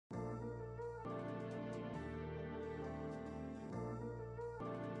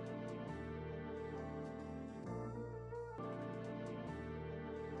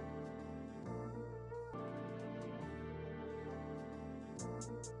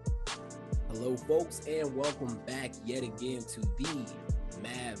Hello, folks, and welcome back yet again to the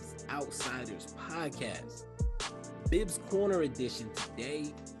Mavs Outsiders podcast, Bibs Corner edition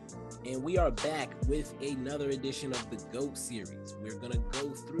today, and we are back with another edition of the GOAT series. We're going to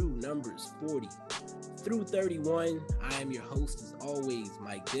go through numbers 40 through 31. I am your host, as always,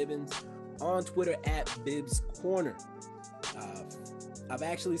 Mike Bibbins, on Twitter at Bibs Corner. I've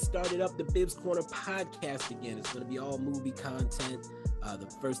actually started up the Bibs Corner podcast again. It's going to be all movie content. The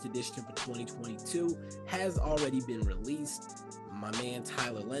first edition for 2022 has already been released. My man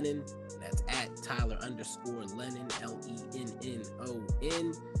Tyler Lennon, that's at Tyler_Lennon, Lennon,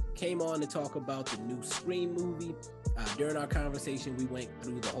 came on to talk about the new Scream movie. During our conversation, we went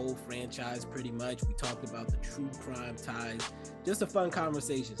through the whole franchise pretty much. We talked about the true crime ties. Just a fun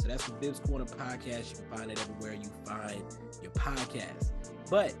conversation. So that's the Bibs Corner podcast. You can find it everywhere you find your podcast.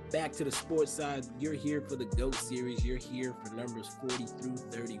 But back to the sports side, you're here for the GOAT series. You're here for numbers 40 through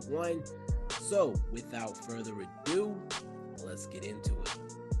 31. So without further ado, let's get into it.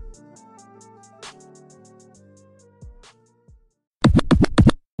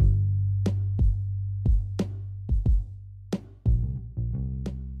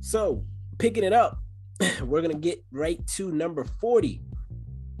 So picking it up, we're going to get right to number 40.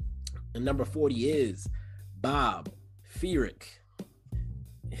 And number 40 is Bob Feerick.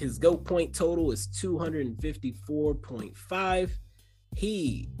 His GOAT point total is 254.5.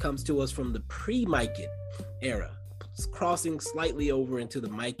 He comes to us from the pre-Mikan era, crossing slightly over into the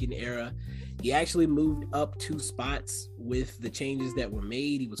Mikan era. He actually moved up 2 spots with the changes that were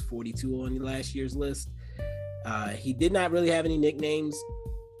made. He was 42 on last year's list. He did not really have any nicknames.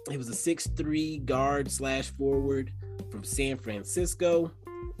 He was a 6'3" guard/forward from San Francisco.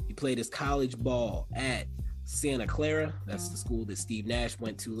 He played his college ball at Santa Clara. That's the school that Steve Nash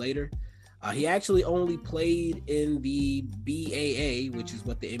went to later. He actually only played in the BAA, which is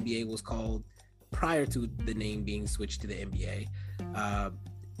what the NBA was called prior to the name being switched to the NBA,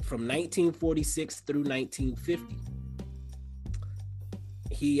 from 1946 through 1950.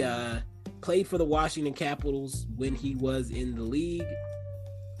 He played for the Washington Capitals when he was in the league.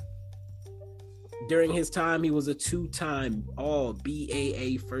 During his time, he was a 2-time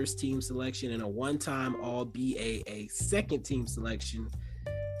All-BAA first-team selection and a 1-time All-BAA second-team selection.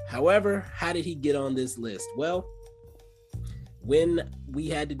 However, how did he get on this list? Well, when we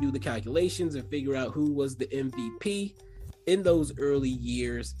had to do the calculations and figure out who was the MVP in those early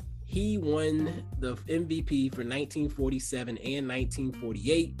years, he won the MVP for 1947 and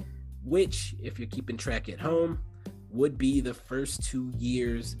 1948, which, if you're keeping track at home, would be the first 2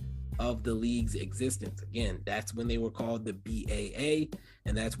 years of the league's existence. Again, that's when they were called the BAA,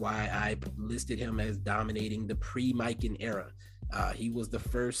 and that's why I listed him as dominating the pre-Mikan era. He was the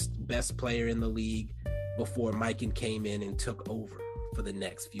first best player in the league before Mikan came in and took over for the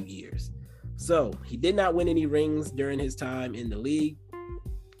next few years. So he did not win any rings during his time in the league.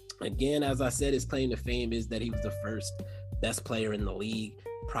 Again, as I said, his claim to fame is that he was the first best player in the league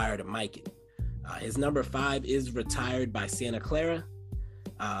prior to Mikan. His number 5 is retired by Santa Clara.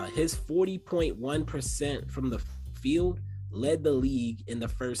 His 40.1% from the field led the league in the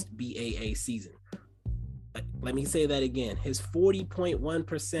first BAA season. Let me say that again. His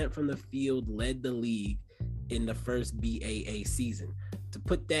 40.1% from the field led the league in the first BAA season. To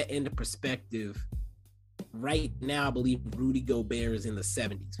put that into perspective, right now, I believe Rudy Gobert is in the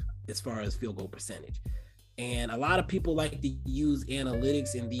 70s as far as field goal percentage. And a lot of people like to use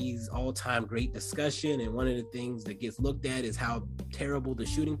analytics in these all-time great discussion. And one of the things that gets looked at is how terrible the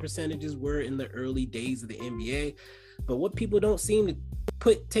shooting percentages were in the early days of the NBA. But what people don't seem to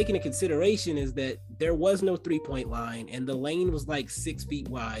take into consideration is that there was no three-point line and the lane was like 6 feet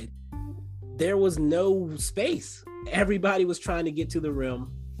wide. There was no space. Everybody was trying to get to the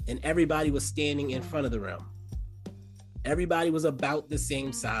rim and everybody was standing in front of the rim. Everybody was about the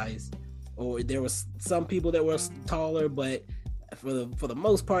same size. Or there was some people that were taller, but for the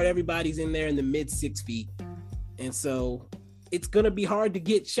most part, everybody's in there in the mid 6 feet. And so it's going to be hard to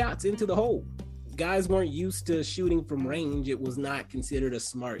get shots into the hole. Guys weren't used to shooting from range. It was not considered a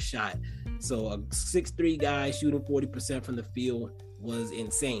smart shot. So a 6'3" guy shooting 40% from the field was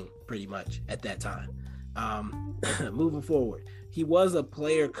insane pretty much at that time. Moving forward, he was a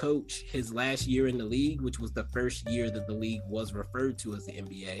player coach his last year in the league, which was the first year that the league was referred to as the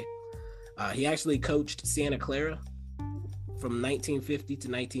NBA. He actually coached Santa Clara from 1950 to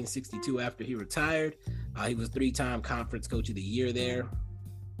 1962 after he retired. He was 3-time Conference Coach of the Year there.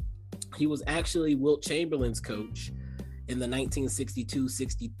 He was actually Wilt Chamberlain's coach in the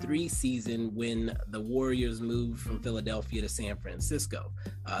 1962-63 season when the Warriors moved from Philadelphia to San Francisco.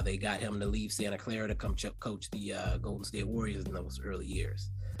 They got him to leave Santa Clara to come coach the Golden State Warriors in those early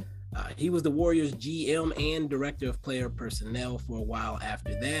years. He was the Warriors GM and director of player personnel for a while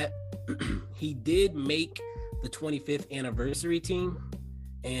after that. He did make the 25th anniversary team,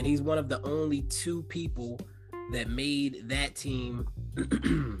 and he's one of the only two people that made that team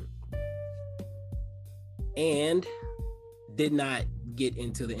and did not get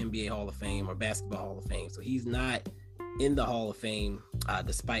into the NBA Hall of Fame or Basketball Hall of Fame. So he's not in the Hall of Fame,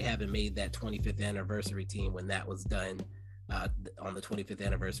 despite having made that 25th anniversary team when that was done on the 25th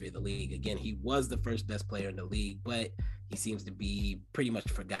anniversary of the league. Again, he was the first best player in the league, but he seems to be pretty much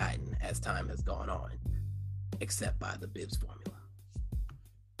forgotten as time has gone on, except by the Bibbs formula.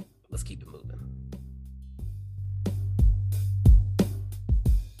 Let's keep it moving.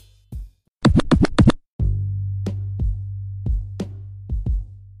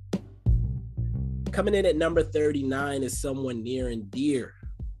 Coming in at number 39 is someone near and dear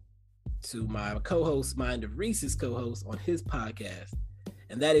to my co-host, Mind of Reese's co-host on his podcast,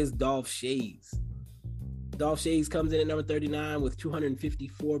 and that is Dolph Schayes. Dolph Schayes comes in at number 39 with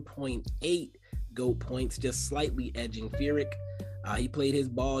 254.8 GOAT points, just slightly edging Furyk. He played his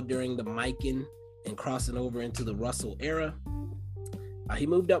ball during the Mikan and crossing over into the Russell era. He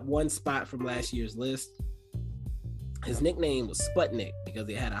moved up one spot from last year's list. His nickname was Sputnik because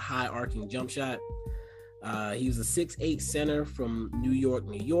he had a high arcing jump shot. He was a 6'8" center from New York,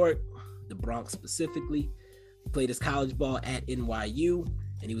 the Bronx specifically. He played his college ball at NYU,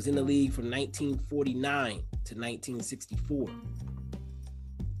 and he was in the league from 1949 to 1964.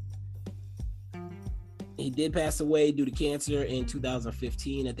 He did pass away due to cancer in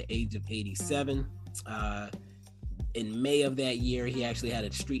 2015 at the age of 87. In May of that year, he actually had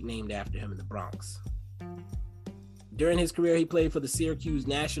a street named after him in the Bronx. During his career, he played for the Syracuse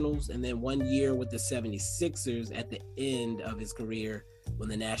Nationals and then 1 year with the 76ers at the end of his career when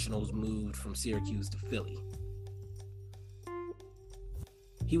the Nationals moved from Syracuse to Philly.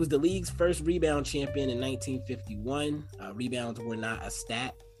 He was the league's first rebound champion in 1951. Rebounds were not a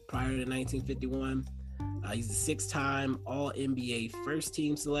stat prior to 1951. He's a six-time All-NBA first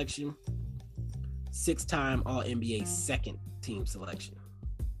team selection, six-time All-NBA second team selection.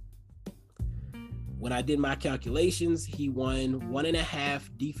 When I did my calculations, he won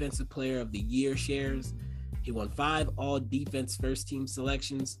 1.5 Defensive Player of the Year shares. He won 5 All-Defense first team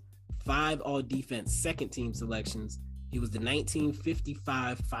selections, 5 All-Defense second team selections. He was the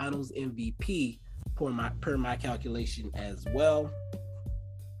 1955 Finals MVP per my calculation as well.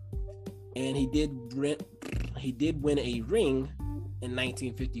 And he did win a ring in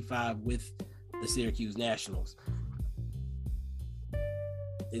 1955 with the Syracuse Nationals.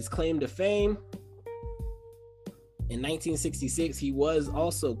 His claim to fame: in 1966, he was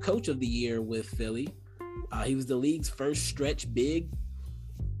also Coach of the Year with Philly. He was the league's first stretch big.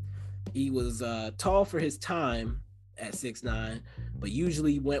 He was tall for his time at 6'9", but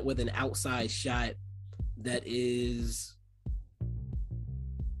usually went with an outside shot that is...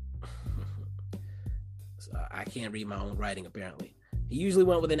 I can't read my own writing, apparently. He usually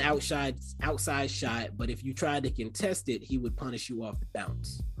went with an outside shot, but if you tried to contest it, he would punish you off the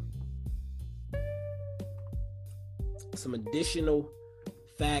bounce. Some additional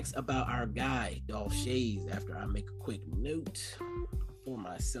facts about our guy, Dolph Schayes, after I make a quick note for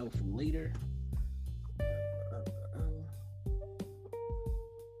myself later.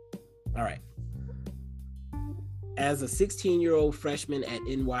 All right. As a 16-year-old freshman at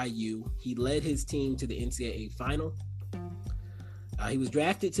NYU, he led his team to the NCAA final. He was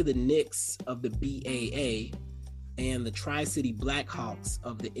drafted to the Knicks of the BAA and the Tri-City Blackhawks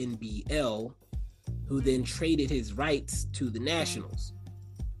of the NBL, who then traded his rights to the Nationals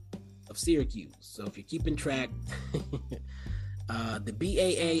of Syracuse. So if you're keeping track, the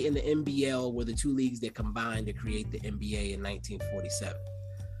BAA and the NBL were the two leagues that combined to create the NBA in 1947.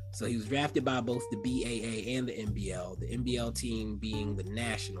 So he was drafted by both the BAA and the NBL team being the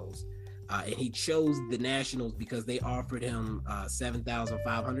Nationals. And he chose the Nationals because they offered him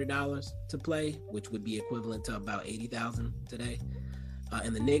 $7,500 to play, which would be equivalent to about $80,000 today.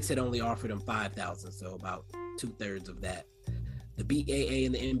 And the Knicks had only offered him $5,000, so about 2/3 of that. The BAA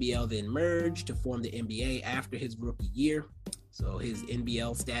and the NBL then merged to form the NBA after his rookie year. So his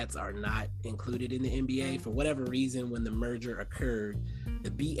NBL stats are not included in the NBA. For whatever reason, when the merger occurred,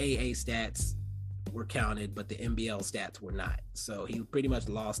 the BAA stats were counted, but the NBL stats were not. So he pretty much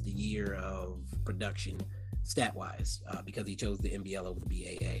lost a year of production stat-wise because he chose the NBL over the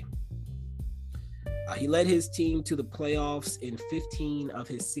BAA. He led his team to the playoffs in 15 of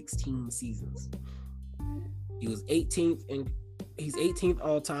his 16 seasons. He was 18th he's 18th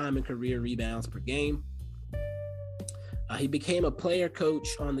all-time in career rebounds per game. He became a player coach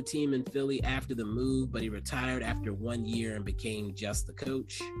on the team in Philly after the move, but he retired after 1 year and became just the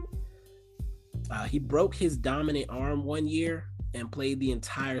coach. He broke his dominant arm one year and played the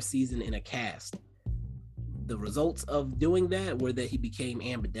entire season in a cast. The results of doing that were that he became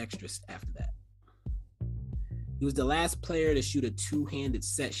ambidextrous after that. He was the last player to shoot a two-handed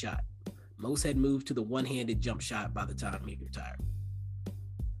set shot. Most had moved to the one-handed jump shot by the time he retired.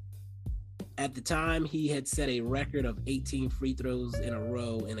 At the time, he had set a record of 18 free throws in a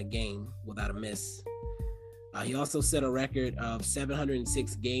row in a game without a miss. He also set a record of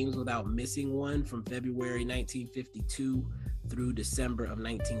 706 games without missing one from February 1952 through December of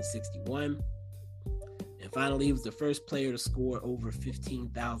 1961. And finally, he was the first player to score over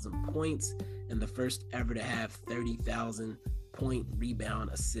 15,000 points and the first ever to have 30,000 point, rebound,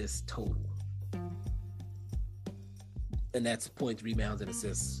 assist total. And that's points, rebounds, and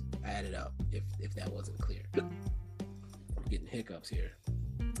assists added up, if that wasn't clear. I'm getting hiccups here.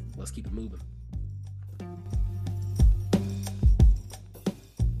 Let's keep it moving.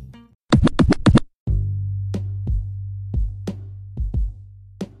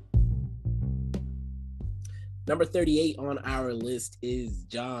 Number 38 on our list is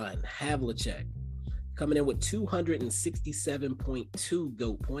John Havlicek, coming in with 267.2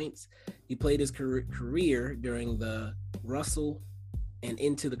 GOAT points. He played his career during the Russell and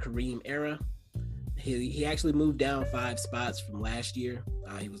into the Kareem era. He actually moved down 5 spots from last year.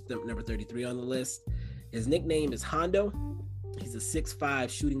 He was number 33 on the list. His nickname is Hondo. He's a 6'5"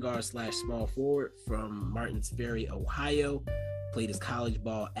 shooting guard / small forward from Martins Ferry, Ohio. Played his college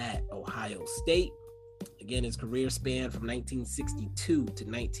ball at Ohio State. Again, his career spanned from 1962 to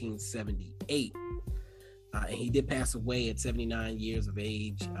 1978. And he did pass away at 79 years of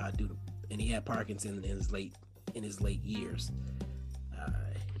age and he had Parkinson's in his late years.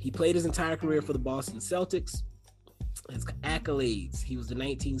 He played his entire career for the Boston Celtics. His accolades: he was the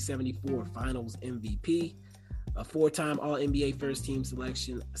 1974 Finals MVP, a 4-time All-NBA First Team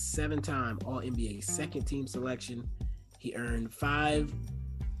selection, a 7-time All-NBA Second Team selection. He earned 5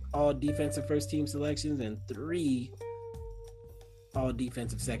 All-Defensive First Team selections and 3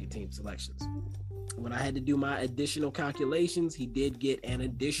 All-Defensive Second Team selections. When I had to do my additional calculations, he did get an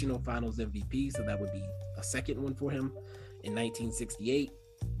additional Finals MVP, so that would be a second one for him in 1968.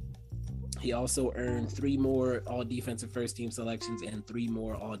 He also earned 3 more All-Defensive First Team selections and 3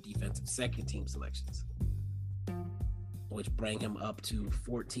 more All-Defensive Second Team selections, which bring him up to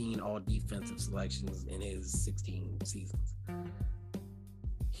 14 All-Defensive selections in his 16 seasons.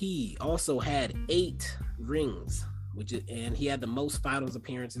 He also had 8 rings, and he had the most Finals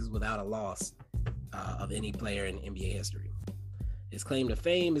appearances without a loss of any player in NBA history. His claim to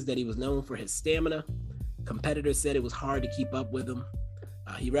fame is that he was known for his stamina. Competitors said it was hard to keep up with him.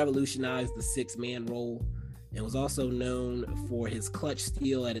 He revolutionized the 6-man role and was also known for his clutch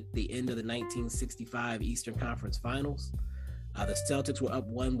steal at the end of the 1965 Eastern Conference Finals. The Celtics were up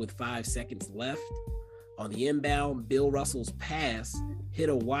 1 with 5 seconds left. On the inbound, Bill Russell's pass hit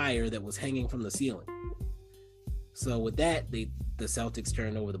a wire that was hanging from the ceiling. So with that, the Celtics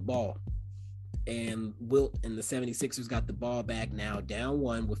turned over the ball. And Wilt and the 76ers got the ball back, now down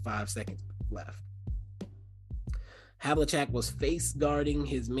 1 with 5 seconds left. Havlicek was face guarding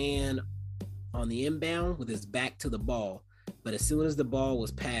his man on the inbound with his back to the ball. But as soon as the ball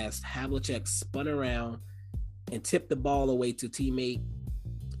was passed, Havlicek spun around and tipped the ball away to a teammate.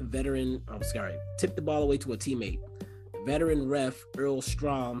 Veteran ref Earl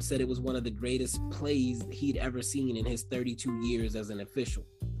Strom said it was one of the greatest plays he'd ever seen in his 32 years as an official.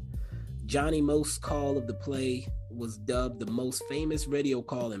 Johnny Most's call of the play was dubbed the most famous radio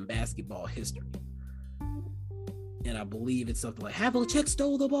call in basketball history. And I believe it's something like, Havlicek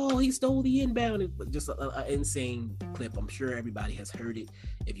stole the ball, he stole the inbound. It's just an insane clip. I'm sure everybody has heard it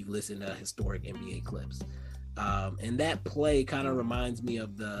if you've listened to historic NBA clips. And that play kind of reminds me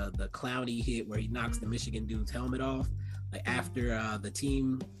of the Clowney hit where he knocks the Michigan dude's helmet off. Like after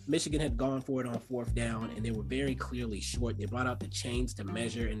Michigan had gone for it on 4th down, and they were very clearly short. They brought out the chains to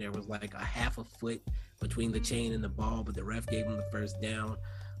measure, and there was like a half a foot between the chain and the ball, but the ref gave them the first down.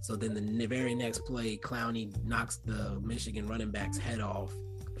 So then the very next play, Clowney knocks the Michigan running back's head off,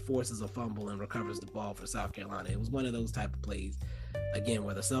 forces a fumble, and recovers the ball for South Carolina. It was one of those type of plays, again,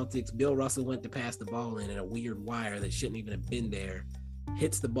 where the Celtics, Bill Russell went to pass the ball in, and a weird wire that shouldn't even have been there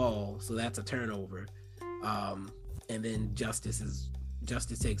hits the ball, so that's a turnover. And then Justice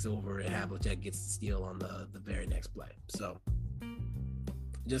takes over, and Havlicek gets the steal on the very next play. So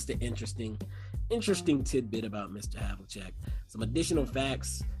just an interesting tidbit about Mr. Havlicek. Some additional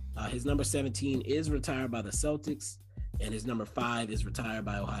facts: his number 17 is retired by the Celtics, and his number 5 is retired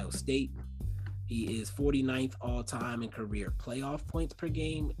by Ohio State. He is 49th all-time in career playoff points per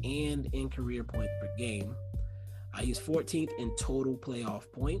game and in career points per game. He's 14th in total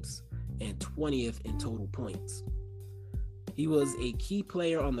playoff points. and 20th in total points. He was a key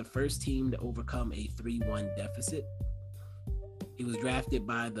player on the first team to overcome a 3-1 deficit. He was drafted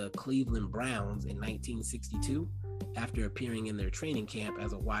by the Cleveland Browns in 1962 after appearing in their training camp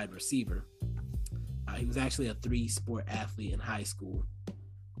as a wide receiver. He was actually a 3-sport athlete in high school.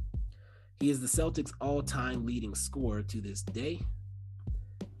 He is the Celtics' all-time leading scorer to this day.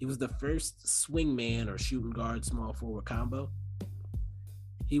 He was the first swingman or shooting guard small forward combo.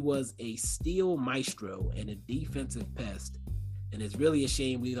 He was a steal maestro and a defensive pest, and it's really a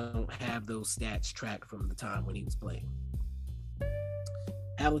shame we don't have those stats tracked from the time when he was playing.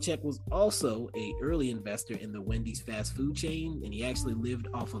 Havlicek was also an early investor in the Wendy's fast food chain, and he actually lived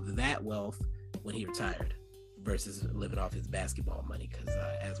off of that wealth when he retired versus living off his basketball money, because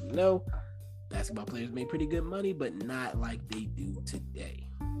as we know, basketball players made pretty good money, but not like they do today.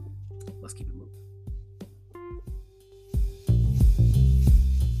 Let's keep it moving.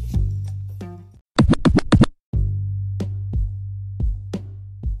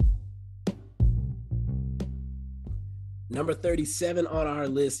 Number 37 on our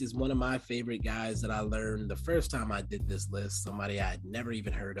list is one of my favorite guys that I learned the first time I did this list, somebody I had never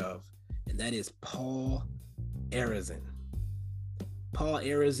even heard of, and that is Paul Arizin. Paul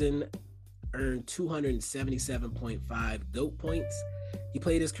Arizin earned 277.5 GOAT points. He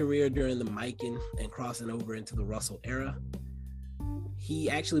played his career during the Mikan and crossing over into the Russell era. He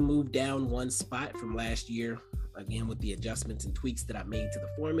actually moved down one spot from last year, again with the adjustments and tweaks that I made to the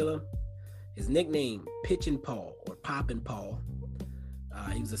formula. His nickname, Pitchin' Paul or Poppin' Paul.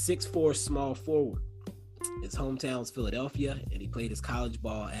 He was a 6'4" small forward. His hometown is Philadelphia, and he played his college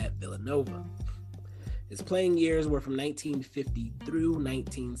ball at Villanova. His playing years were from 1950 through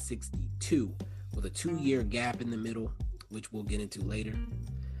 1962, with a 2-year gap in the middle, which we'll get into later.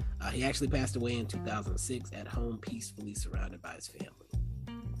 He actually passed away in 2006 at home, peacefully surrounded by his family.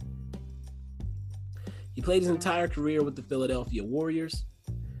 He played his entire career with the Philadelphia Warriors.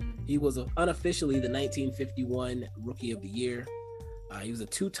 He was unofficially the 1951 Rookie of the Year. He was a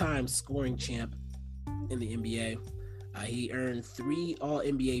 2-time scoring champ in the NBA. He earned 3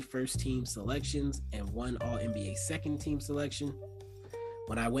 All-NBA first-team selections and 1 All-NBA second-team selection.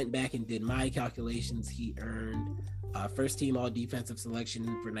 When I went back and did my calculations, he earned first-team All-Defensive selection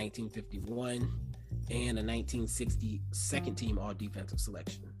for 1951 and a 1960 second-team All-Defensive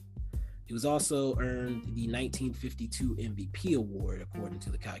selection. He was also earned the 1952 MVP award, according to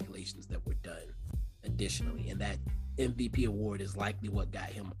the calculations that were done additionally. And that MVP award is likely what got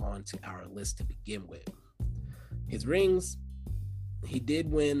him onto our list to begin with. His rings, he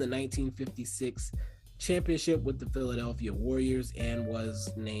did win the 1956 championship with the Philadelphia Warriors and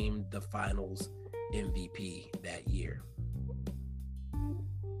was named the Finals MVP that year.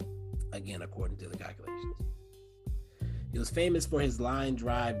 Again, according to the calculations. He was famous for his line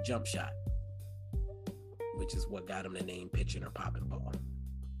drive jump shot, which is what got him the name Pitchin' or Poppin' Paul.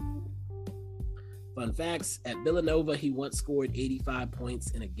 Fun facts, at Villanova, he once scored 85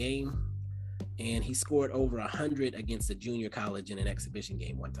 points in a game, and he scored over 100 against a junior college in an exhibition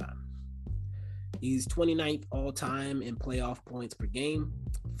game one time. He's 29th all-time in playoff points per game,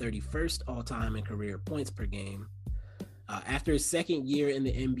 31st all-time in career points per game. After his second year in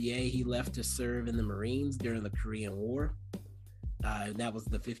the NBA, he left to serve in the Marines during the Korean War. That was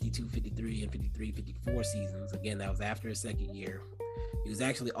the 52, 53, and 53, 54 seasons. Again, that was after his second year. He was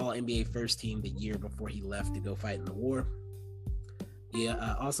actually All-NBA first team the year before he left to go fight in the war. He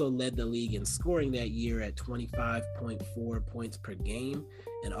also led the league in scoring that year at 25.4 points per game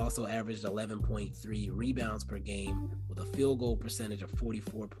and also averaged 11.3 rebounds per game with a field goal percentage of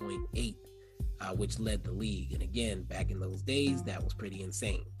 44.8, which led the league. And again, back in those days, that was pretty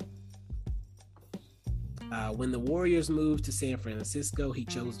insane. When the Warriors moved to San Francisco, he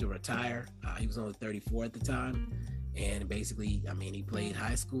chose to retire. He was only 34 at the time. And basically, I mean, he played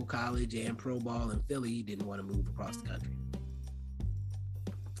high school, college, and pro ball in Philly. He didn't want to move across the country.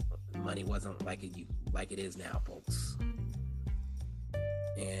 Money wasn't like it is now, folks.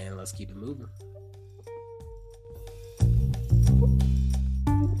 And let's keep it moving.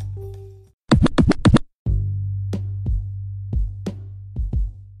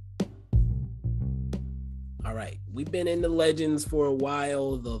 All right, we've been in the legends for a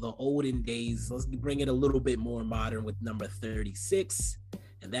while, the olden days. Let's bring it a little bit more modern with number 36,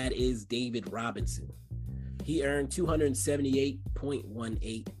 and that is David Robinson. He earned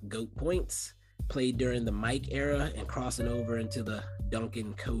 278.18 GOAT points, played during the Mike era and crossing over into the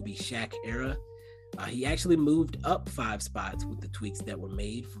Duncan, Kobe, Shaq era. He actually moved up 5 spots with the tweaks that were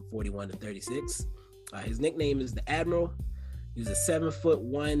made from 41 to 36. His nickname is the Admiral. He was a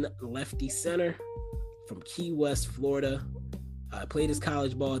 7'1" lefty center from Key West, Florida. Played his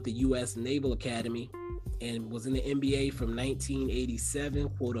college ball at the U.S. Naval Academy and was in the NBA from 1987,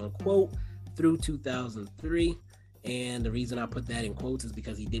 quote unquote, through 2003. And the reason I put that in quotes is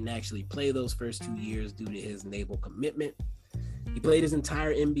because he didn't actually play those first 2 years due to his naval commitment. He played his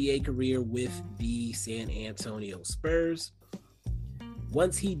entire NBA career with the San Antonio Spurs.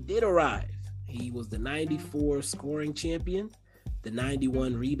 Once he did arrive, he was the 94 scoring champion, the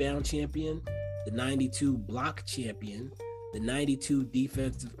 91 rebound champion, the 92 block champion, the 92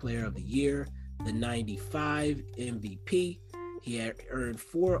 defensive player of the year, the 95 MVP. He had earned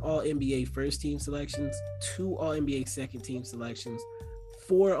 4 All-NBA first-team selections, 2 All-NBA second-team selections,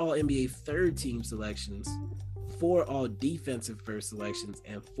 4 All-NBA third-team selections, 4 All-Defensive first selections,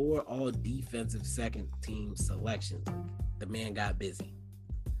 and 4 All-Defensive second-team selections. The man got busy.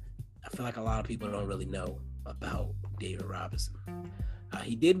 I feel like a lot of people don't really know about David Robinson.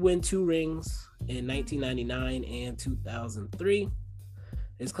 He did win 2 rings in 1999 and 2003.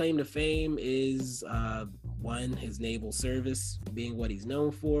 His claim to fame is, one, his naval service being what he's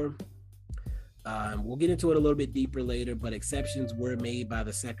known for. We'll get into it a little bit deeper later, but exceptions were made by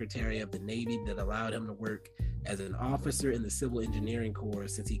the Secretary of the Navy that allowed him to work as an officer in the Civil Engineering Corps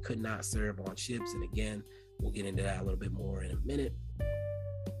since he could not serve on ships. And again, we'll get into that a little bit more in a minute.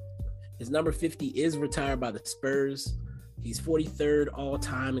 His number 50 is retired by the Spurs. He's 43rd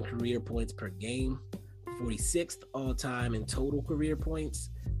all-time in career points per game, 46th all-time in total career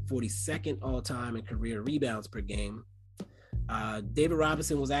points, 42nd all-time in career rebounds per game. David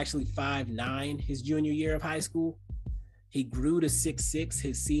Robinson was actually 5'9" his junior year of high school. He grew to 6'6"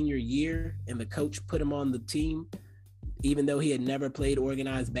 his senior year, and the coach put him on the team, even though he had never played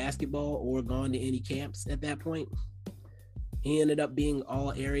organized basketball or gone to any camps at that point. He ended up being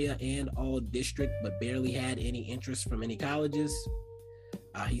all area and all district, but barely had any interest from any colleges.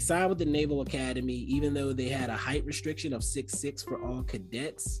 He signed with the Naval Academy, even though they had a height restriction of 6'6" for all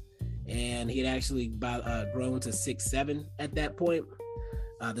cadets, and he had actually grown to 6'7" at that point.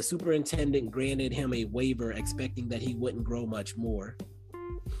 The superintendent granted him a waiver, expecting that he wouldn't grow much more.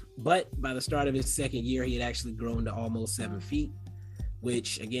 But by the start of his second year, he had actually grown to almost 7 feet,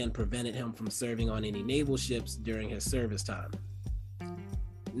 which again prevented him from serving on any naval ships during his service time.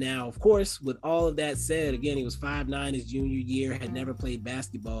 Now, of course, with all of that said, again, he was 5'9" his junior year, had never played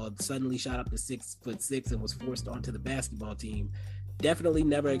basketball, suddenly shot up to 6'6" and was forced onto the basketball team. Definitely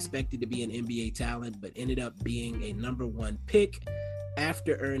never expected to be an NBA talent, but ended up being a number 1 pick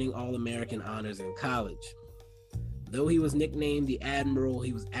after earning All-American honors in college. Though he was nicknamed the Admiral,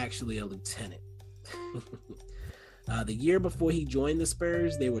 he was actually a lieutenant. The year before he joined the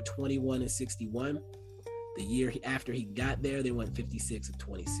Spurs, they were 21-61. The year after he got there, they went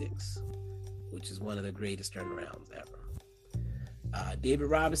 56-26, which is one of the greatest turnarounds ever. David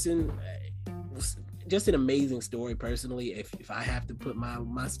Robinson was just an amazing story, personally. If I have to put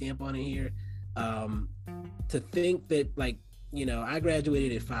my stamp on it here, to think that, like, you know, I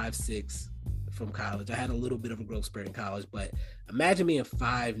graduated at 5'6" from college. I had a little bit of a growth spurt in college, but imagine being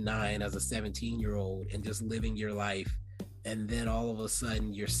 5'9" as a 17-year-old and just living your life, and then all of a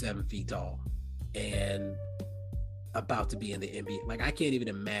sudden you're 7 feet tall and about to be in the NBA. Like, I can't even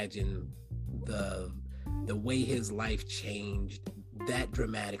imagine the way his life changed that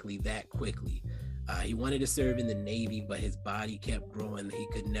dramatically, that quickly. He wanted to serve in the Navy, but his body kept growing. He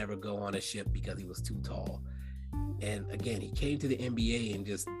could never go on a ship because he was too tall. And again, he came to the NBA and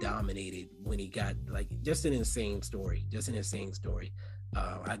just dominated when he got, like, just an insane story.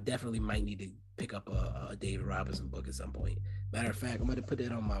 I definitely might need to pick up a David Robinson book at some point. Matter of fact, I'm going to put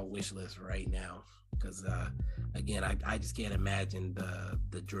that on my wish list right now because, again, I just can't imagine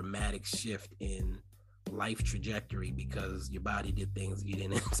the dramatic shift in life trajectory because your body did things you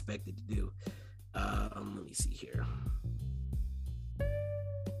didn't expect it to do. Let me see here.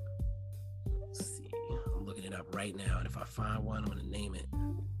 Looking it up right now, and if I find one, I'm gonna name it.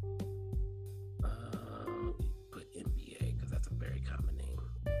 Put NBA because that's a very common name.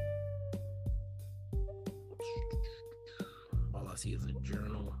 All I see is a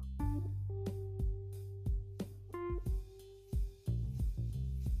journal.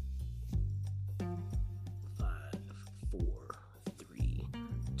 Five, four, three,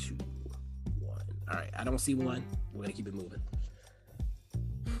 two, one. All right, I don't see one. We're gonna keep it moving.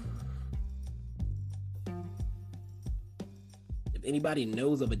 If anybody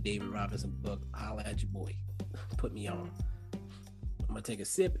knows of a David Robinson book, holla at your boy. Put me on. I'm gonna take a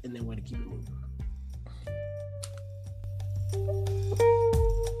sip and then we're gonna keep it moving.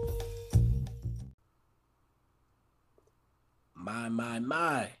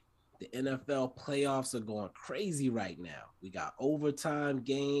 My. The NFL playoffs are going crazy right now. We got overtime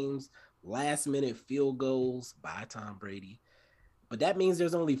games, last minute field goals by Tom Brady. But that means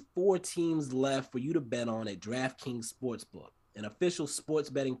there's only 4 teams left for you to bet on at DraftKings Sportsbook, an official sports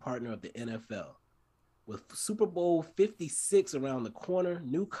betting partner of the NFL. With Super Bowl 56 around the corner,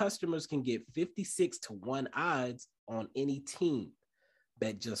 new customers can get 56-1 odds on any team.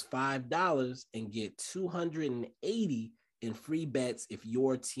 Bet just $5 and get $280 in free bets if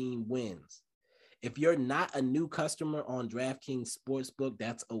your team wins. If you're not a new customer on DraftKings Sportsbook,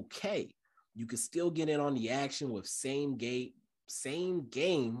 that's okay. You can still get in on the action with same game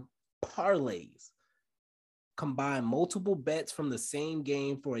parlays. Combine multiple bets from the same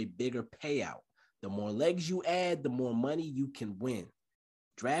game for a bigger payout. The more legs you add, the more money you can win.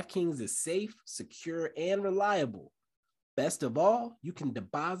 DraftKings is safe, secure, and reliable. Best of all, you can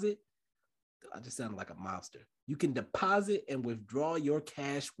deposit. I just sounded like a mobster. You can deposit and withdraw your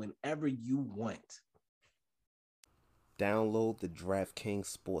cash whenever you want. Download the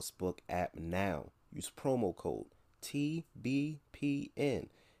DraftKings Sportsbook app now. Use promo code TBPN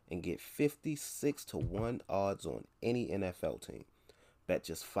and get 56-1 odds on any NFL team. Bet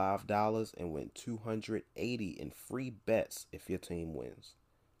just $5 and win $280 in free bets if your team wins.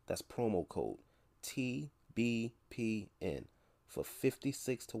 That's promo code TBPN for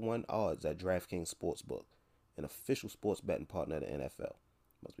 56-1 odds at DraftKings Sportsbook, an official sports betting partner of the NFL.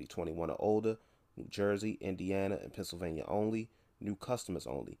 Must be 21 or older. New Jersey, Indiana, and Pennsylvania only. New customers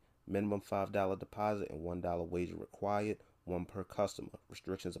only. Minimum $5 deposit and $1 wager required. One per customer.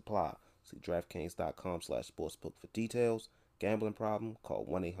 Restrictions apply. See DraftKings.com/sportsbook for details. Gambling problem? Call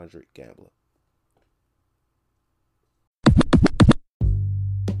 1-800-GAMBLER.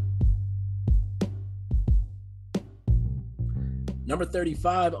 Number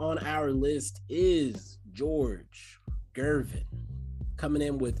 35 on our list is George Gervin, coming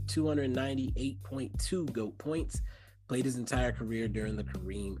in with 298.2 GOAT points. Played his entire career during the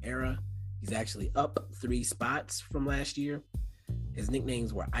Kareem era. He's actually up 3 spots from last year. His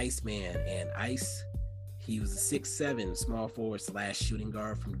nicknames were Iceman and Ice. He was a 6'7" small forward / shooting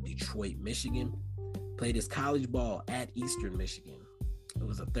guard from Detroit, Michigan. Played his college ball at Eastern Michigan. It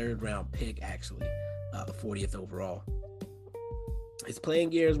was a 3rd round pick, actually, the 40th overall. His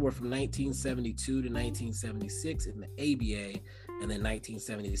playing years were from 1972 to 1976 in the ABA, and then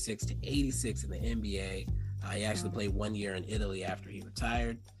 1976 to 86 in the NBA. He actually played 1 year in Italy after he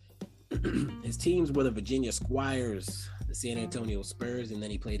retired. His teams were the Virginia Squires, the San Antonio Spurs, and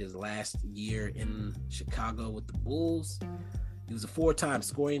then he played his last year in Chicago with the Bulls. He was a 4-time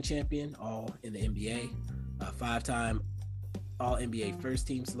scoring champion, all in the NBA, 5-time All-NBA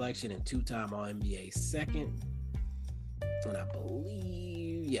first-team selection, and 2-time All-NBA second. And I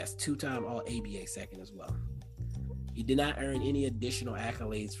believe, 2-time All-ABA second as well. He did not earn any additional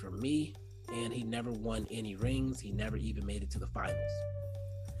accolades from me, and he never won any rings. He never even made it to the finals.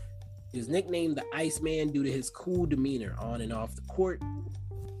 He was nicknamed the Iceman due to his cool demeanor on and off the court.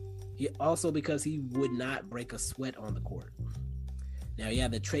 He also because he would not break a sweat on the court. Now, he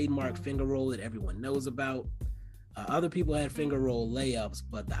had the trademark finger roll that everyone knows about. Other people had finger roll layups,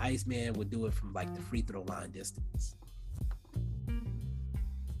 but the Iceman would do it from like the free throw line distance.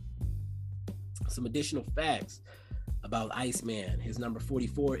 Some additional facts about Iceman. His number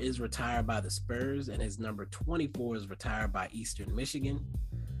 44 is retired by the Spurs, and his number 24 is retired by Eastern Michigan.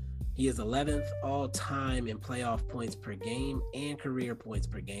 He is 11th all-time in playoff points per game and career points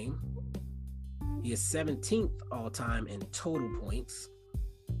per game. He is 17th all-time in total points.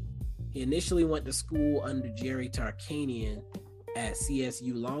 He initially went to school under Jerry Tarkanian at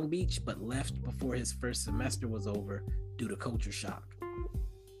CSU Long Beach, but left before his first semester was over due to culture shock.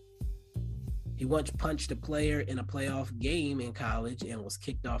 He once punched a player in a playoff game in college and was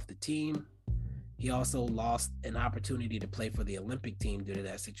kicked off the team. He also lost an opportunity to play for the Olympic team due to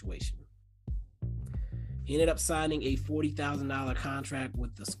that situation. He ended up signing a $40,000 contract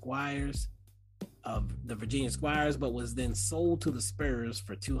with the Squires of the Virginia Squires, but was then sold to the Spurs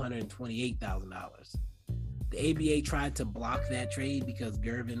for $228,000. The ABA tried to block that trade because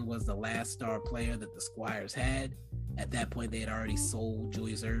Gervin was the last star player that the Squires had. At that point, they had already sold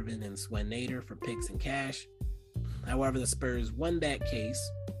Julius Erving and Swen Nader for picks and cash. However, the Spurs won that case,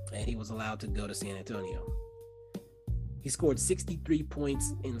 and he was allowed to go to San Antonio. He scored 63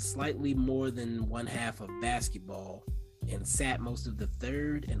 points in slightly more than one half of basketball and sat most of the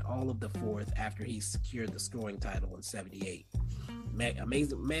third and all of the fourth after he secured the scoring title in 78.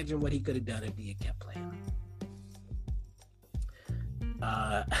 Amazing. Imagine what he could have done if he had kept playing.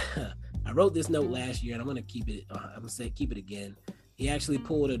 I wrote this note last year, and I'm going to keep it. Keep it again. He actually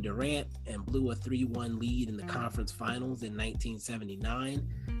pulled a Durant and blew a 3-1 lead in the conference finals in 1979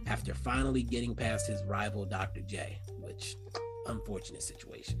 after finally getting past his rival Dr. J, which unfortunate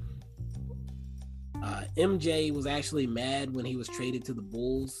situation. MJ was actually mad when he was traded to the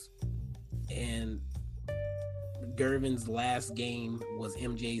Bulls, and Gervin's last game was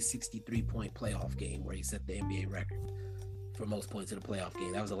MJ's 63-point playoff game where he set the NBA record for most points in a playoff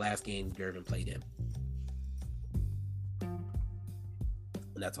game. That was the last game Gervin played in.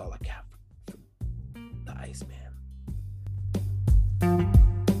 And that's all I got for the Iceman.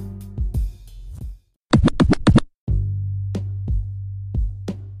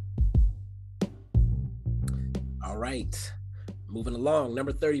 All right. Moving along,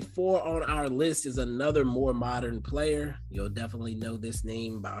 number 34 on our list is another more modern player. You'll definitely know this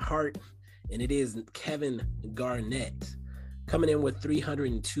name by heart, and it is Kevin Garnett. Coming in with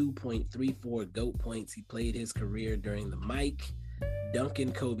 302.34 GOAT points. He played his career during the Mike,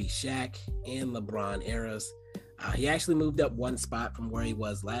 Duncan, Kobe, Shaq, and LeBron eras. He actually moved up one spot from where he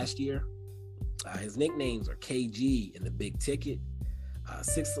was last year. His nicknames are KG in the Big Ticket.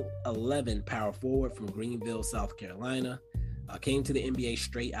 6'11" power forward from Greenville, South Carolina. Came to the NBA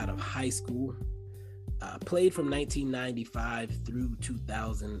straight out of high school. Played from 1995 through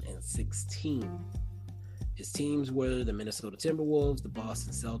 2016. His teams were the Minnesota Timberwolves, the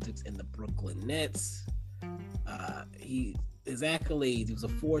Boston Celtics, and the Brooklyn Nets. His accolades: he was a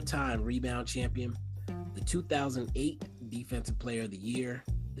 4-time rebound champion, the 2008 Defensive Player of the Year,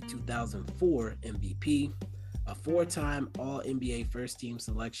 the 2004 MVP, a 4-time All-NBA First Team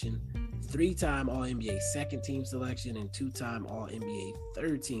selection, 3-time All-NBA Second Team selection, and 2-time All-NBA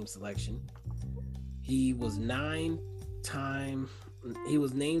Third Team selection. He was named to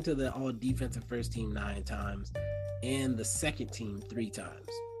the All-Defensive First Team 9 times and the Second Team 3 times.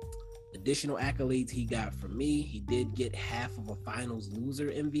 Additional accolades he got from me: he did get half of a Finals loser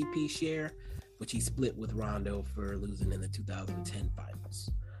MVP share, which he split with Rondo for losing in the 2010 Finals.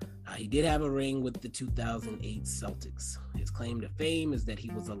 He did have a ring with the 2008 Celtics. His claim to fame is that he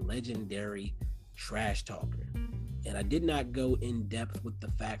was a legendary trash talker. And I did not go in depth with the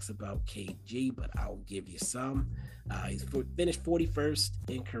facts about KG, but I'll give you some. He's finished 41st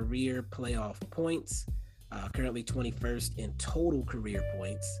in career playoff points, currently 21st in total career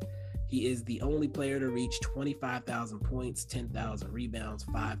points. He is the only player to reach 25,000 points, 10,000 rebounds,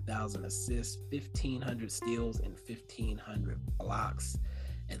 5,000 assists, 1,500 steals, and 1,500 blocks.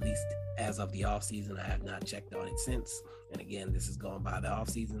 At least as of the offseason. I have not checked on it since. And again, this is going by the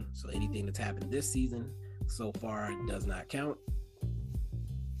offseason. So anything that's happened this season so far does not count.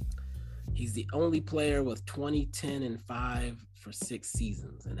 He's the only player with 20, 10, and 5 for 6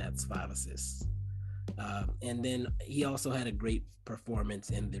 seasons, and that's 5 assists. And then he also had a great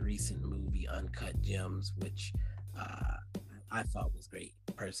performance in the recent movie Uncut Gems, which I thought was great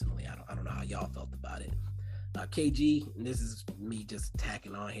personally. I don't know how y'all felt about it. KG, and this is me just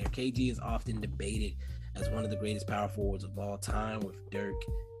tacking on here, KG is often debated as one of the greatest power forwards of all time with Dirk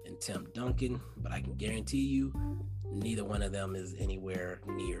and Tim Duncan, but I can guarantee you neither one of them is anywhere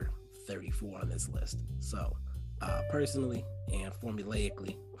near 34 on this list. So personally and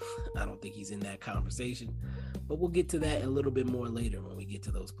formulaically, I don't think he's in that conversation, but we'll get to that a little bit more later when we get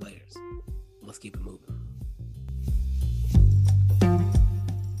to those players. Let's keep it moving.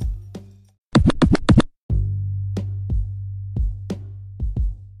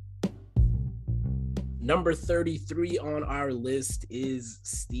 Number 33 on our list is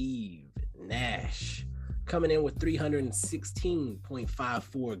Steve Nash, coming in with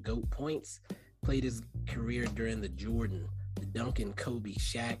 316.54 GOAT points. Played his career during the Jordan, the Duncan, Kobe,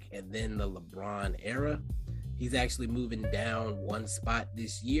 Shaq, and then the LeBron era. He's actually moving down one spot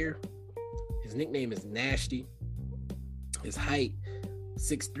this year. His nickname is Nasty. His height,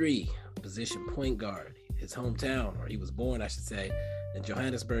 6'3", position point guard. His hometown, or he was born, I should say, in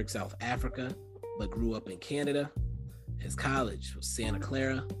Johannesburg, South Africa, but grew up in Canada. His college was Santa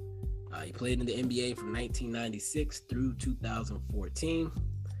Clara. He played in the NBA from 1996 through 2014.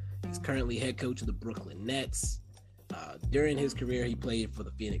 He's currently head coach of the Brooklyn Nets. During his career, he played for the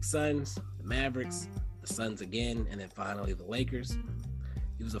Phoenix Suns, the Mavericks, the Suns again, and then finally the Lakers.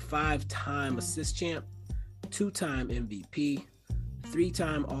 He was a 5-time assist champ, 2-time MVP,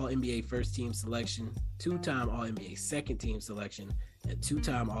 3-time All-NBA First Team selection, 2-time All-NBA Second Team selection, and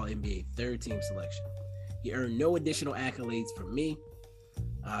 2-time All-NBA Third Team selection. He earned no additional accolades from me.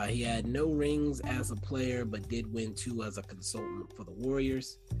 He had no rings as a player, but did win 2 as a consultant for the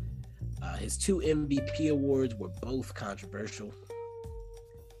Warriors. His 2 MVP awards were both controversial.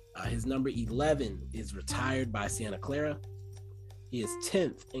 His number 11 is retired by Santa Clara. He is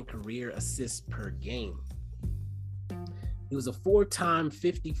 10th in career assists per game. He was a 4-time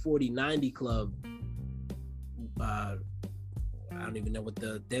 50-40-90 club. I don't even know what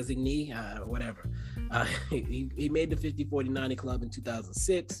the designee, whatever. He made the 50-40-90 club in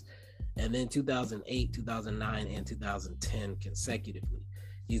 2006. and then 2008, 2009, and 2010 consecutively.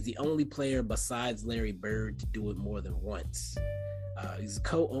 He's the only player besides Larry Bird to do it more than once. He's a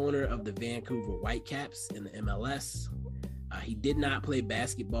co-owner of the Vancouver Whitecaps in the MLS. He did not play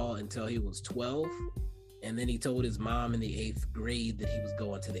basketball until he was 12, and then he told his mom in the 8th grade that he was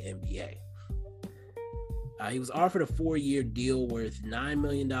going to the NBA. He was offered a 4-year deal worth $9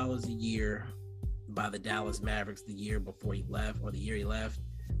 million a year by the Dallas Mavericks the year before he left, or the year he left,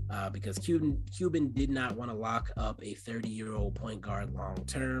 because Cuban did not want to lock up a 30-year-old point guard long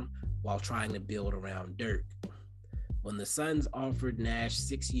term while trying to build around Dirk. When the Suns offered Nash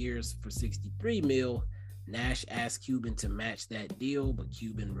 6 years for $63 million, Nash asked Cuban to match that deal, but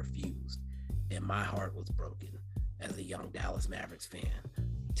Cuban refused. And my heart was broken as a young Dallas Mavericks fan.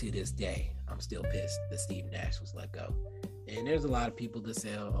 To this day, I'm still pissed that Steve Nash was let go. And there's a lot of people that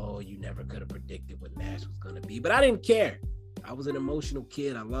say, oh, you never could have predicted what Nash was going to be. But I didn't care. I was an emotional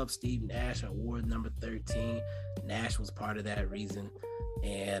kid. I love Steve Nash. I wore number 13. Nash was part of that reason.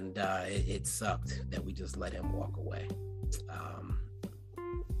 And it sucked that we just let him walk away.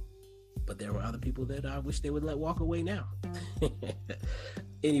 But there were other people that I wish they would let walk away now.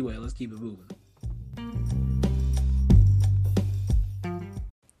 Anyway, let's keep it moving.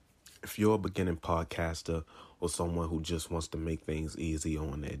 If you're a beginning podcaster or someone who just wants to make things easy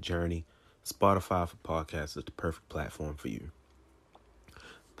on their journey, Spotify for Podcasts is the perfect platform for you.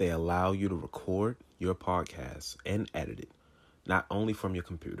 They allow you to record your podcast and edit it, not only from your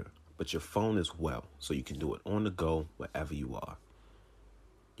computer, but your phone as well, so you can do it on the go wherever you are.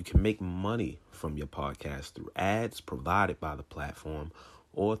 You can make money from your podcast through ads provided by the platform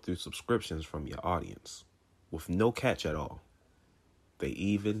or through subscriptions from your audience, with no catch at all. They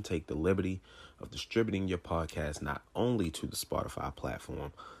even take the liberty of distributing your podcast not only to the Spotify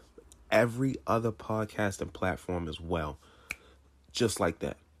platform, but every other podcasting platform as well. Just like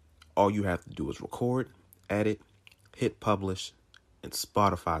that. All you have to do is record, edit, hit publish, and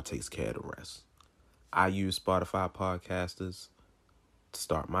Spotify takes care of the rest. I use Spotify Podcasters to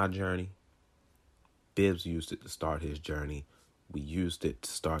start my journey. Bibbs used it to start his journey. We used it to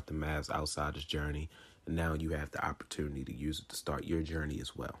start the Mavs Outsiders journey. And now you have the opportunity to use it to start your journey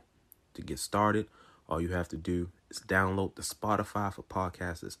as well. To get started, all you have to do is download the Spotify for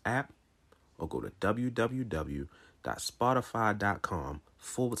Podcasters app or go to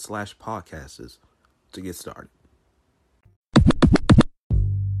www.spotify.com/podcasters to get started.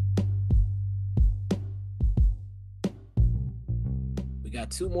 We got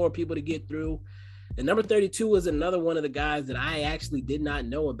 2 more people to get through. And number 32 was another one of the guys that I actually did not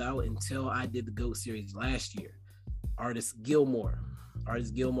know about until I did the GOAT series last year. Artis Gilmore. Artis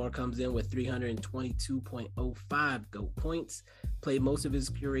Gilmore comes in with 322.05 GOAT points. Played most of his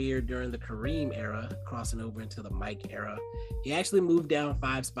career during the Kareem era, crossing over into the Mike era. He actually moved down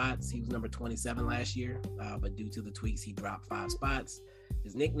 5 spots. He was number 27 last year, but due to the tweaks, he dropped 5 spots.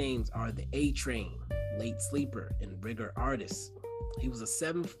 His nicknames are the A-Train, Late Sleeper, and Rigger Artist. He was a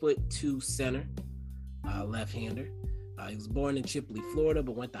 7'2" center. Left-hander. He was born in Chipley, Florida,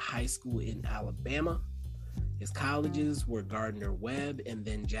 but went to high school in Alabama. His colleges were Gardner-Webb and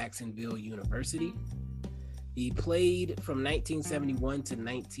then Jacksonville University. He played from 1971 to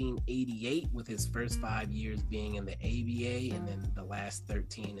 1988, with his first 5 years being in the ABA and then the last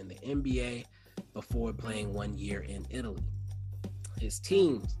 13 in the NBA, before playing 1 year in Italy. His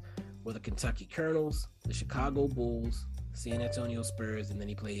teams were the Kentucky Colonels, the Chicago Bulls, San Antonio Spurs, and then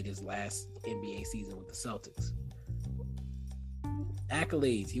he played his last NBA season with the Celtics.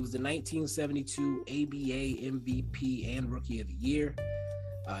 Accolades: he was the 1972 ABA MVP and Rookie of the Year,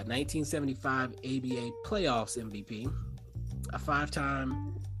 1975 ABA Playoffs MVP, a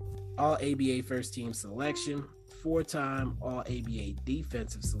 5-time All-ABA First Team selection, 4-time All-ABA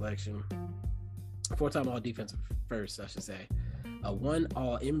Defensive selection, 4-time All-Defensive First, I should say, a 1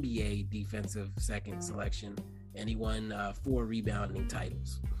 All-NBA Defensive Second selection, and he won 4 rebounding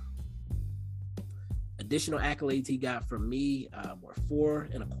titles. Additional accolades he got from me were 4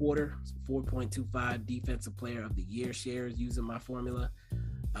 1/4, 4.25 Defensive Player of the Year shares using my formula,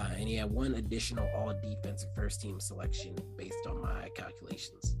 and he had 1 additional All-Defensive First Team selection based on my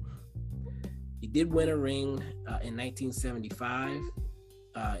calculations. He did win a ring in 1975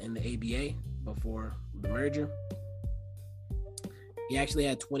 in the ABA before the merger. He actually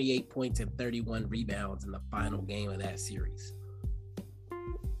had 28 points and 31 rebounds in the final game of that series.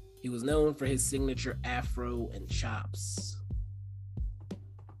 He was known for his signature afro and chops.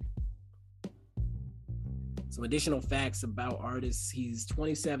 Some additional facts about Artis: he's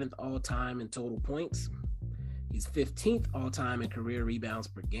 27th all-time in total points. He's 15th all-time in career rebounds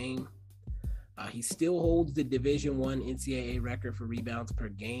per game. He still holds the Division I NCAA record for rebounds per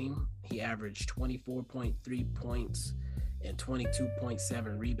game. He averaged 24.3 points and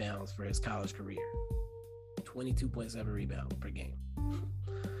 22.7 rebounds for his college career. 22.7 rebounds per game.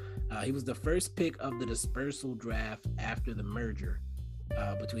 He was the first pick of the dispersal draft after the merger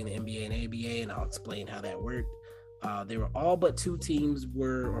between the NBA and ABA, and I'll explain how that worked. There were all but four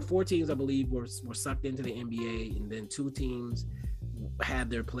teams, I believe, were sucked into the NBA, and then 2 teams had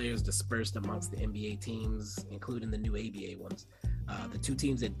their players dispersed amongst the NBA teams, including the new ABA ones. The 2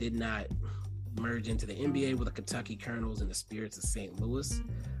 teams that did not merge into the NBA were the Kentucky Colonels and the Spirits of St. Louis.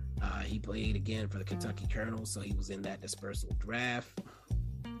 He played again for the Kentucky Colonels, so he was in that dispersal draft.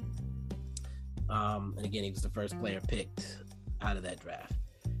 And again, he was the first player picked out of that draft.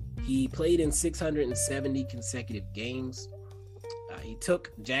 He played in 670 consecutive games. He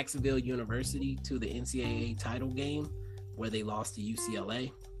took Jacksonville University to the NCAA title game, where they lost to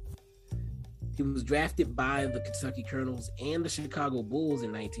UCLA. He was drafted by the Kentucky Colonels and the Chicago Bulls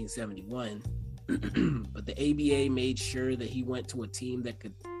in 1971, but the ABA made sure that he went to a team that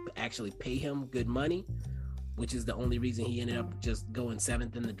could actually pay him good money, which is the only reason he ended up just going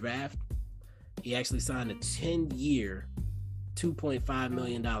 7th in the draft. He actually signed a 10-year, $2.5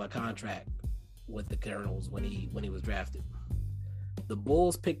 million contract with the Colonels when he was drafted. The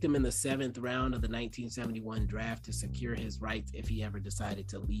Bulls picked him in the 7th round of the 1971 draft to secure his rights if he ever decided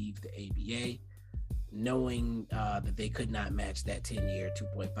to leave the ABA, knowing that they could not match that 10-year,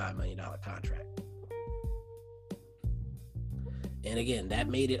 $2.5 million contract. And again, that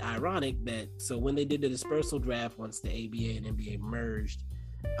made it ironic that, so when they did the dispersal draft, once the ABA and NBA merged,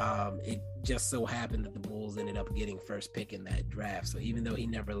 it just so happened that the Bulls ended up getting first pick in that draft. So even though he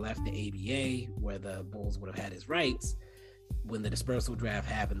never left the ABA, where the Bulls would have had his rights, when the dispersal draft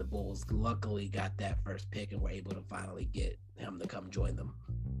happened, the Bulls luckily got that first pick and were able to finally get him to come join them.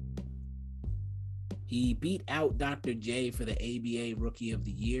 He beat out Dr. J for the ABA Rookie of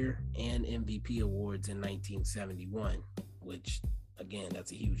the Year and MVP awards in 1971, which, again,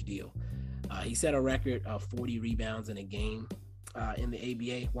 that's a huge deal. He set a record of 40 rebounds in a game in the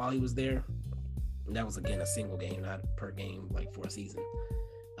ABA while he was there. And that was, again, a single game, not per game, like for a season.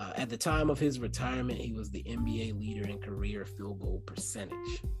 At the time of his retirement, he was the NBA leader in career field goal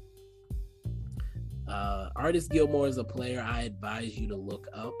percentage. Artis Gilmore is a player I advise you to look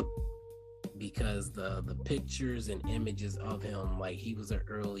up, because the pictures and images of him, like, he was an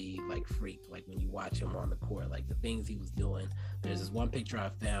early freak. Like, when you watch him on the court, like the things he was doing. There's this one picture I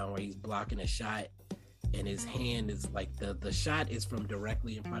found where he's blocking a shot and his hand is like, the shot is from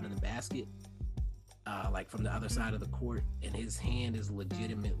directly in front of the basket, like from the other side of the court, and his hand is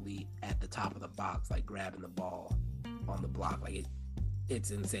legitimately at the top of the box, like grabbing the ball on the block. Like, it's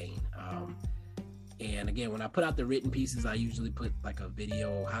insane. And again, when I put out the written pieces, I usually put like a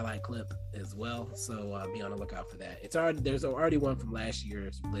video highlight clip as well. So be on the lookout for that. There's already one from last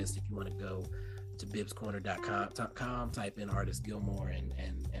year's list. If you want to go to bibscorner.com, type in Artis Gilmore and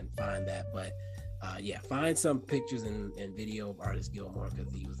find that. But yeah, find some pictures and video of Artis Gilmore,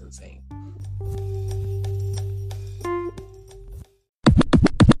 because he was insane.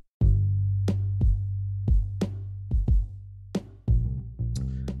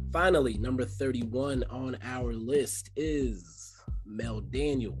 Finally, number 31 on our list is Mel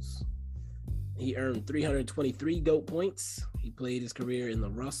Daniels. He earned 323 GOAT points. He played his career in the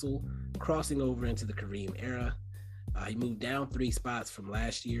Russell, crossing over into the Kareem era. He moved down 3 spots from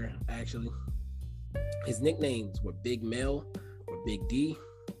last year, actually. His nicknames were Big Mel or Big D.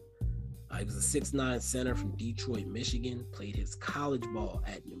 He was a 6'9" center from Detroit, Michigan. Played his college ball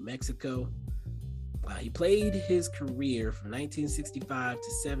at New Mexico. He played his career from 1965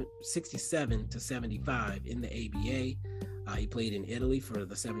 to 67 to 75 in the ABA. He played in Italy for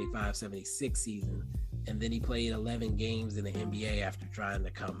the 75-76 season, and then he played 11 games in the NBA after trying to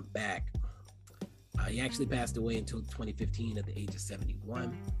come back. He actually passed away until 2015 at the age of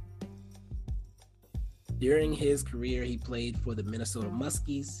 71. During his career, he played for the Minnesota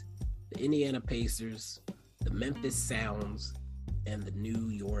Muskies, the Indiana Pacers, the Memphis Sounds, and the New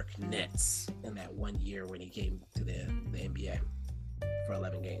York Nets in that one year when he came to the NBA for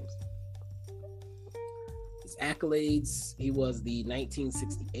 11 games. His accolades: he was the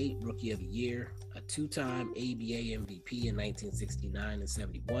 1968 Rookie of the Year, a 2-time ABA MVP in 1969 and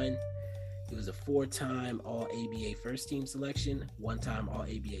 71. He was a 4-time All-ABA first-team selection, 1-time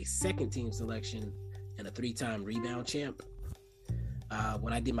All-ABA second-team selection, and a 3-time rebound champ.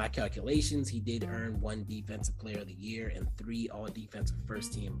 When I did my calculations, he did earn 1 Defensive Player of the Year and 3 All-Defensive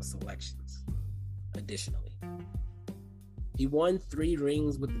First Team selections. Additionally, He won 3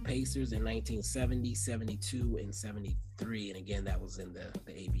 rings with the Pacers in 1970, 72, and 73. And again, that was in the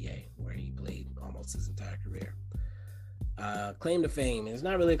ABA, where he played almost his entire career. Claim to fame. It's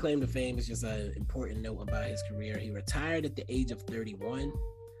not really a claim to fame. It's just an important note about his career. He retired at the age of 31.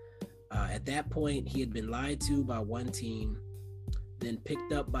 At that point, he had been lied to by one team, then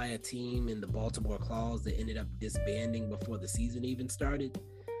picked up by a team in the Baltimore Claws that ended up disbanding before the season even started.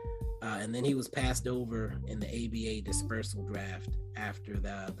 And then he was passed over in the ABA dispersal draft after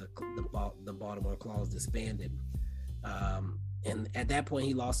the Baltimore Claws disbanded. And at that point,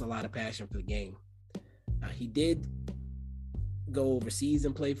 he lost a lot of passion for the game. He did go overseas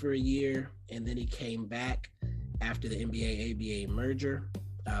and play for a year, and then he came back after the NBA-ABA merger,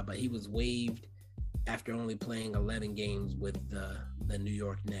 but he was waived after only playing 11 games with the New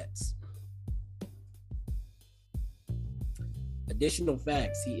York Nets. Additional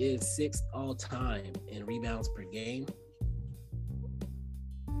facts: he is 6th all-time in rebounds per game.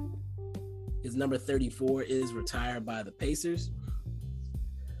 His number 34 is retired by the Pacers.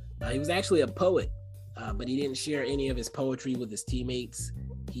 He was actually a poet, but he didn't share any of his poetry with his teammates.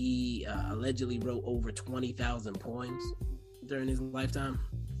 He allegedly wrote over 20,000 poems during his lifetime.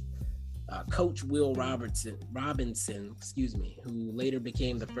 Coach Will Robinson, who later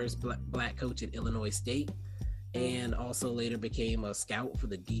became the first black coach at Illinois State, and also later became a scout for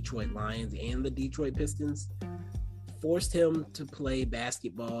the Detroit Lions and the Detroit Pistons, forced him to play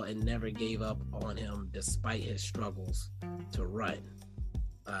basketball and never gave up on him despite his struggles to run.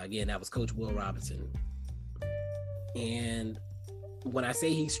 Again, that was Coach Will Robinson. And when I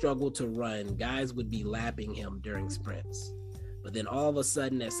say he struggled to run, guys would be lapping him during sprints. But then all of a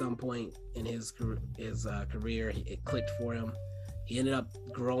sudden, at some point in his career, it clicked for him. He ended up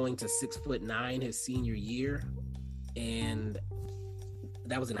growing to 6'9" his senior year, and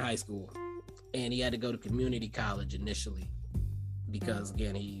that was in high school. And he had to go to community college initially because,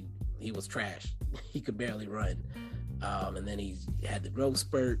 again, he was trash. He could barely run. And then he had the growth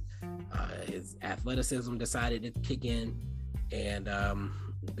spurt. His athleticism decided to kick in, and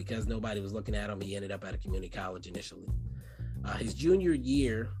because nobody was looking at him, he ended up at a community college initially. His junior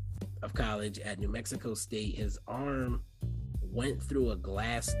year of college at New Mexico State, his arm went through a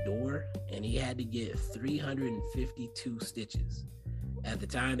glass door and he had to get 352 stitches. At the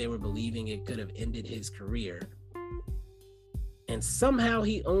time, they were believing it could have ended his career. And somehow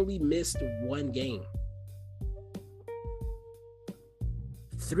he only missed one game.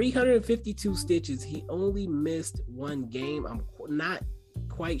 352 stitches. He only missed one game. I'm not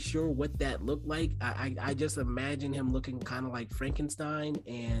quite sure what that looked like. I just imagine him looking kind of like Frankenstein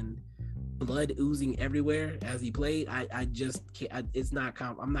and blood oozing everywhere as he played. I just can't.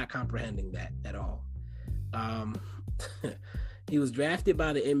 I'm not comprehending that at all. He was drafted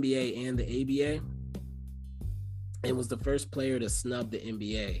by the NBA and the ABA, and was the first player to snub the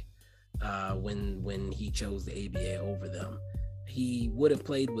NBA when he chose the ABA over them. He would have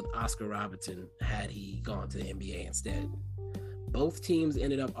played with Oscar Robertson had he gone to the NBA instead. Both teams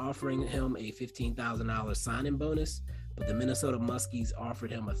ended up offering him a $15,000 signing bonus, but the Minnesota Muskies offered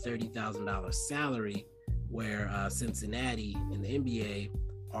him a $30,000 salary, where Cincinnati in the NBA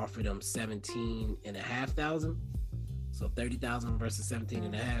offered him $17,500. So $30,000 versus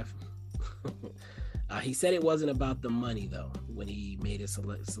 $17,500. He said it wasn't about the money though when he made his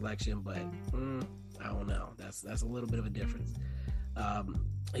selection, but I don't know. That's a little bit of a difference.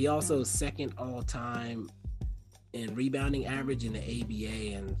 He also is 2nd all time in rebounding average in the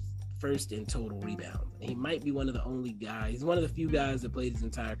ABA and 1st in total rebounds. He might be one of the only guys. He's one of the few guys that played his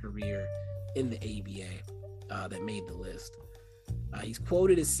entire career in the ABA that made the list. He's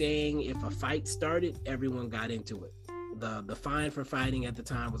quoted as saying, "If a fight started, everyone got into it. The fine for fighting at the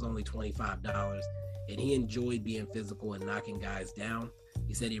time was only $25, and he enjoyed being physical and knocking guys down."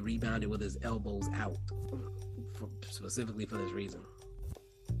 He said he rebounded with his elbows out, specifically for this reason.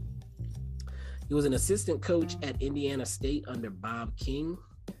 He was an assistant coach at Indiana State under Bob King,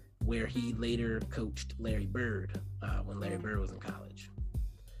 where he later coached Larry Bird when Larry Bird was in college.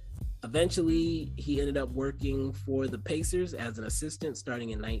 Eventually, he ended up working for the Pacers as an assistant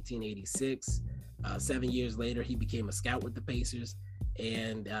starting in 1986. 7 years later, he became a scout with the Pacers,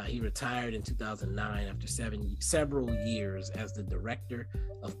 and he retired in 2009 after several years as the director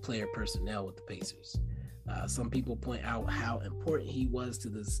of player personnel with the Pacers. Some people point out how important he was to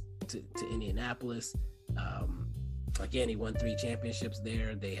Indianapolis. Again, he won 3 championships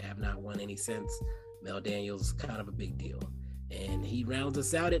there. They have not won any since. Mel Daniels is kind of a big deal. And he rounds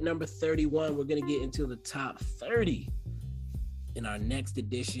us out at number 31. We're going to get into the top 30 in our next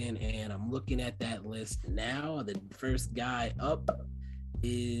edition, and I'm looking at that list now. The first guy up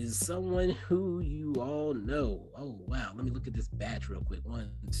is someone who you all know. Oh, wow. Let me look at this batch real quick. 1,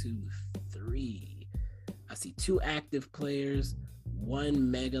 2, 3. I see 2 active players,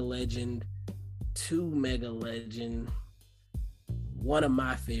 1 mega legend, 2 mega legend, one of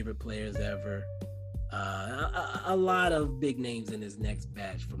my favorite players ever. A lot of big names in this next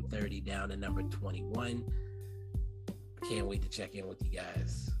batch from 30 down to number 21. Can't wait to check in with you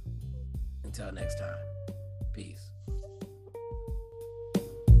guys. Until next time, peace.